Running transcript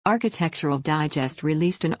Architectural Digest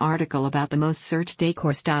released an article about the most searched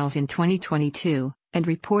decor styles in 2022, and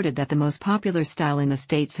reported that the most popular style in the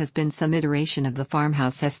States has been some iteration of the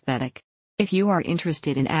farmhouse aesthetic. If you are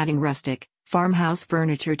interested in adding rustic, farmhouse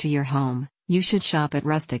furniture to your home, you should shop at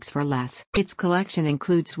Rustics for Less. Its collection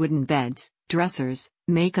includes wooden beds, dressers,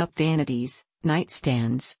 makeup vanities,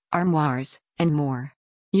 nightstands, armoires, and more.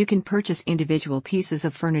 You can purchase individual pieces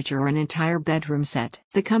of furniture or an entire bedroom set.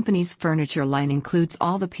 The company's furniture line includes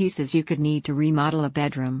all the pieces you could need to remodel a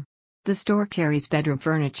bedroom. The store carries bedroom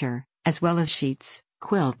furniture, as well as sheets,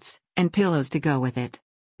 quilts, and pillows to go with it.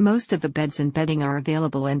 Most of the beds and bedding are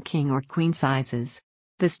available in king or queen sizes.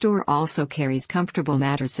 The store also carries comfortable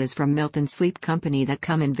mattresses from Milton Sleep Company that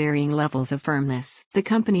come in varying levels of firmness. The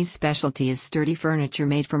company's specialty is sturdy furniture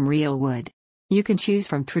made from real wood. You can choose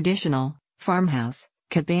from traditional, farmhouse,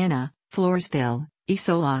 cabana, Floresville,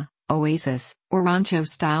 Isola, Oasis, or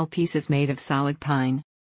rancho-style pieces made of solid pine.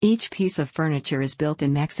 Each piece of furniture is built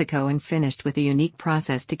in Mexico and finished with a unique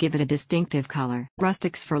process to give it a distinctive color.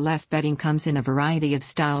 Rustics for Less bedding comes in a variety of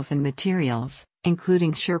styles and materials,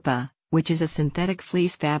 including Sherpa, which is a synthetic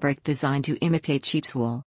fleece fabric designed to imitate sheep's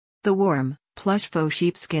wool. The warm, plush faux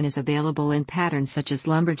sheepskin is available in patterns such as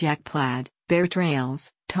lumberjack plaid, bear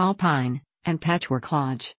trails, tall pine, and patchwork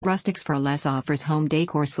lodge. Rustics for Less offers home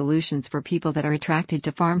decor solutions for people that are attracted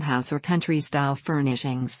to farmhouse or country-style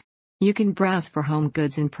furnishings. You can browse for home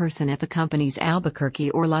goods in person at the company's Albuquerque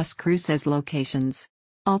or Las Cruces locations.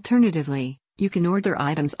 Alternatively, you can order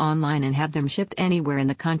items online and have them shipped anywhere in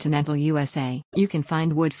the continental USA. You can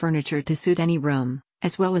find wood furniture to suit any room,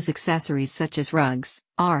 as well as accessories such as rugs,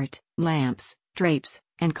 art, lamps, drapes,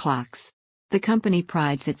 and clocks. The company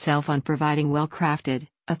prides itself on providing well-crafted,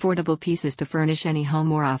 affordable pieces to furnish any home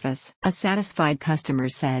or office. A satisfied customer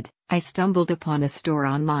said, "I stumbled upon the store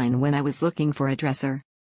online when I was looking for a dresser.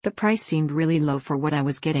 The price seemed really low for what I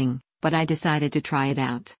was getting, but I decided to try it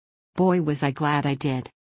out. Boy, was I glad I did.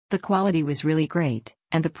 The quality was really great,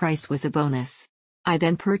 and the price was a bonus. I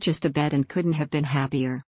then purchased a bed and couldn't have been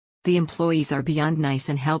happier. The employees are beyond nice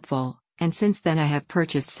and helpful, and since then I have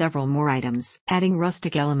purchased several more items." Adding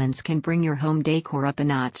rustic elements can bring your home decor up a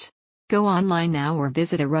notch. Go online now or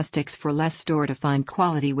visit a Rustics for Less store to find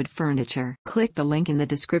quality wood furniture. Click the link in the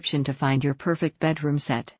description to find your perfect bedroom set.